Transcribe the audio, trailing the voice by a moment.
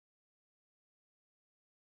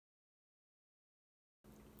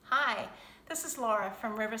This is Laura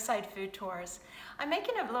from Riverside Food Tours. I'm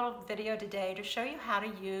making a little video today to show you how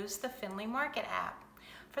to use the Findlay Market app.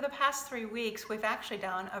 For the past 3 weeks, we've actually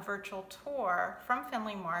done a virtual tour from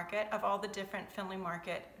Findlay Market of all the different Findlay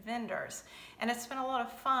Market vendors. And it's been a lot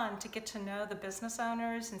of fun to get to know the business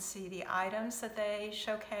owners and see the items that they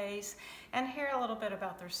showcase and hear a little bit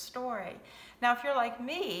about their story. Now, if you're like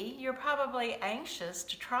me, you're probably anxious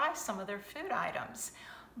to try some of their food items.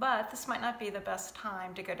 But this might not be the best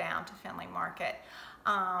time to go down to Findlay Market.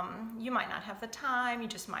 You might not have the time, you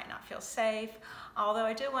just might not feel safe. Although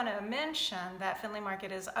I do want to mention that Findlay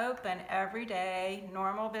Market is open every day,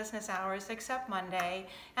 normal business hours except Monday,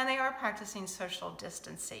 and they are practicing social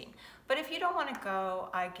distancing. But if you don't want to go,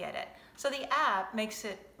 I get it. So the app makes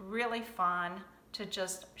it really fun to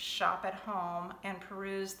just shop at home and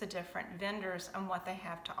peruse the different vendors and what they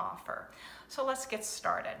have to offer. So let's get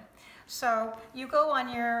started. So you go on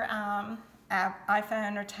your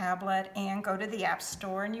iPhone or tablet and go to the App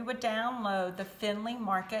Store, and you would download the Findlay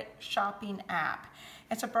Market Shopping App.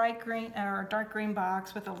 It's a bright green or dark green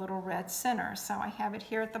box with a little red center. So I have it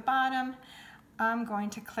here at the bottom. I'm going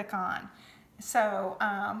to click on. So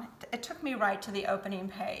it took me right to the opening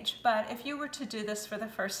page, but if you were to do this for the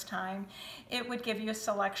first time, it would give you a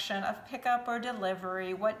selection of pickup or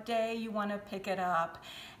delivery, what day you want to pick it up,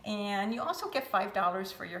 and you also get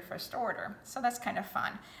 $5 for your first order. So that's kind of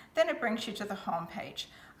fun. Then it brings you to the home page.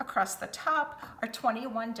 Across the top are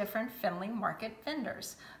 21 different Findlay Market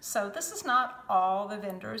vendors. So this is not all the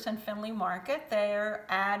vendors in Findlay Market. They're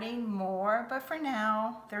adding more, but for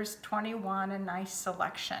now, there's 21, a nice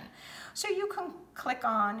selection. So you can click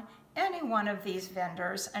on any one of these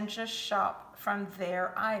vendors and just shop from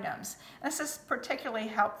their items. This is particularly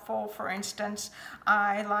helpful. For instance,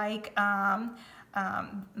 I like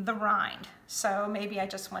the rind. So maybe I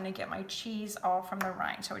just want to get my cheese all from the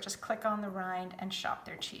rind. So we just click on the rind and shop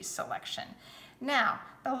their cheese selection. Now,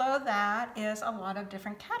 below that is a lot of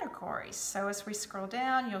different categories. So as we scroll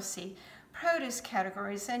down, you'll see produce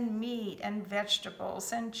categories and meat and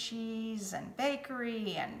vegetables and cheese and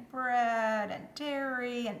bakery and bread and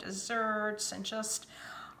dairy and desserts and just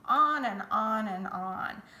on and on and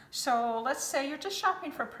on. So let's say you're just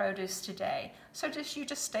shopping for produce today. So you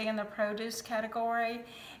just stay in the produce category,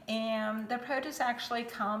 and the produce actually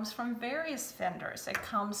comes from various vendors. It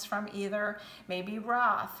comes from either maybe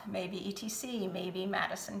Roth, maybe ETC, maybe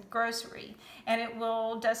Madison Grocery, and it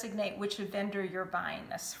will designate which vendor you're buying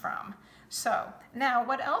this from. So now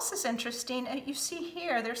what else is interesting, you see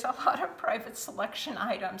here there's a lot of private selection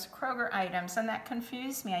items, Kroger items, and that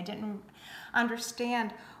confused me. I didn't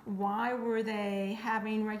understand why were they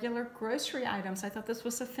having regular grocery items. I thought this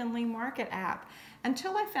was a Findlay Market app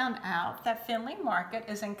until I found out that Findlay Market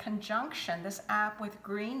is in conjunction, this app, with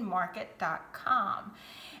greenmarket.com.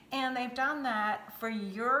 And they've done that for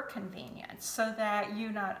your convenience so that you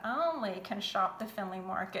not only can shop the Findlay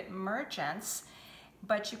Market merchants,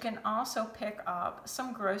 but you can also pick up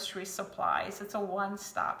some grocery supplies. It's a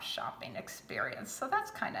one-stop shopping experience, so that's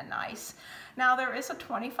kind of nice. Now, there is a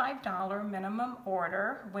 $25 minimum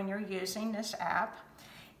order when you're using this app,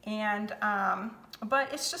 and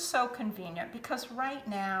but it's just so convenient because right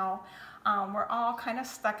now we're all kind of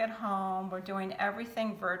stuck at home. We're doing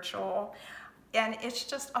everything virtual, and it's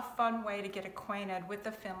just a fun way to get acquainted with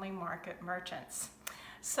the Findlay Market merchants.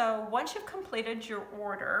 So once you've completed your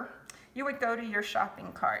order, you would go to your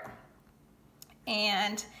shopping cart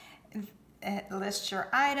and list your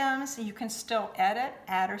items. You can still edit,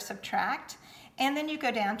 add, or subtract, and then you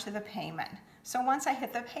go down to the payment. So once I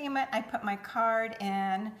hit the payment, I put my card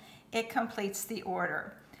in, it completes the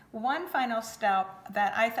order. One final step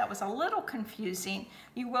that I thought was a little confusing,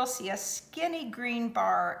 you will see a skinny green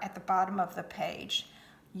bar at the bottom of the page.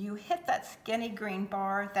 You hit that skinny green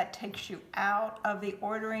bar, that takes you out of the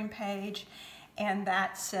ordering page, and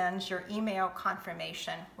that sends your email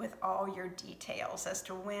confirmation with all your details as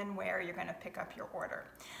to when, where you're going to pick up your order.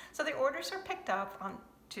 So the orders are picked up on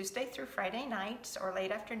Tuesday through Friday nights or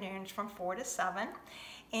late afternoons from 4 to 7.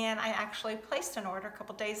 And I actually placed an order a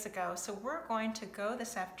couple days ago. So we're going to go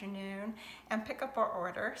this afternoon and pick up our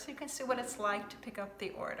order so you can see what it's like to pick up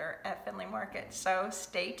the order at Findlay Market. So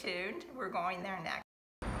stay tuned. We're going there next.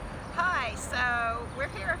 Hi, so we're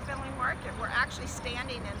here at Findlay Market. We're actually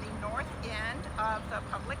standing in the north end of the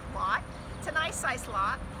public lot. It's a nice sized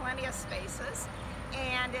lot, plenty of spaces,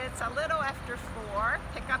 and it's a little after 4.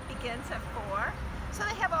 Pickup begins at 4. So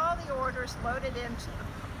they have all the orders loaded into the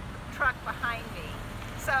truck behind me.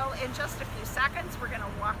 So in just a few seconds, we're gonna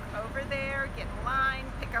walk over there, get in line,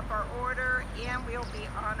 pick up our order, and we'll be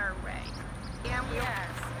on our way. And we'll... Yes.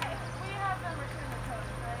 We have them return the code,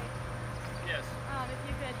 right? Yes. If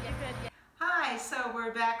you could, Hi, Hi, so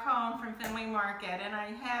we're back home from Findlay Market and I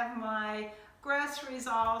have my groceries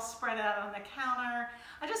all spread out on the counter.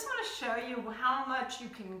 I just want to show you how much you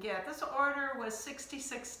can get. This order was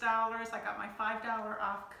 $66. I got my $5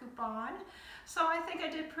 off coupon, so I think I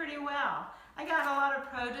did pretty well. I got a lot of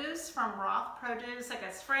produce from Roth Produce. I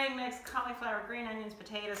got spring mix, cauliflower, green onions,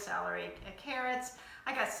 potatoes, celery, carrots.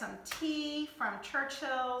 I got some tea from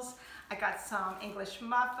Churchill's. I got some English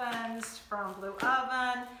muffins from Blue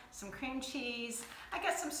Oven, some cream cheese. I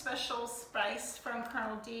got some special spice from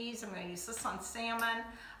Colonel D's. I'm going to use this on salmon.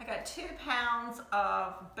 I got 2 pounds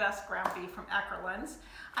of best ground beef from Eckerlin's.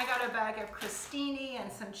 I got a bag of crostini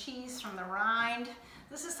and some cheese from the Rind.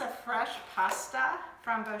 This is a fresh pasta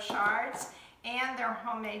from Bouchard's and their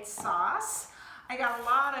homemade sauce. I got a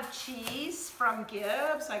lot of cheese from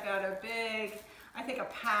Gibbs. I got a big, I think a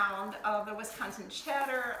pound of the Wisconsin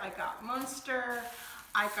cheddar. I got Munster.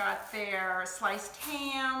 I got their sliced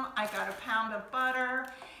ham. I got a pound of butter.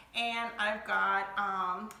 And I've got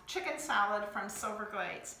chicken salad from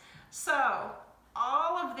Silverglades. So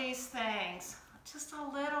all of these things, just a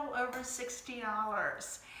little over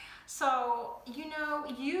 $60. So, you know,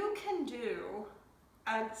 you can do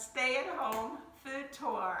a stay-at-home food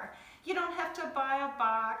tour. You don't have to buy a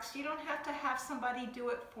box. You don't have to have somebody do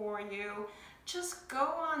it for you. Just go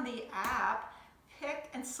on the app, pick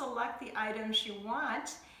and select the items you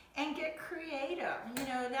want, and get creative. You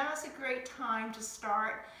know, now's a great time to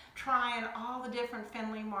start trying all the different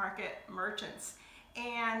Findlay Market merchants.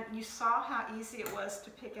 And you saw how easy it was to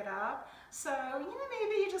pick it up. So, you know,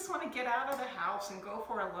 maybe you just want to get out of the house and go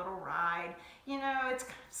for a little ride. You know, it's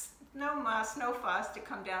no muss, no fuss to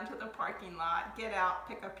come down to the parking lot, get out,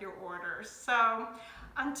 pick up your orders. So,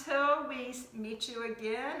 until we meet you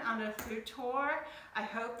again on a food tour, I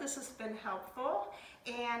hope this has been helpful.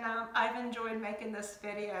 And I've enjoyed making this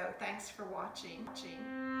video. Thanks for watching.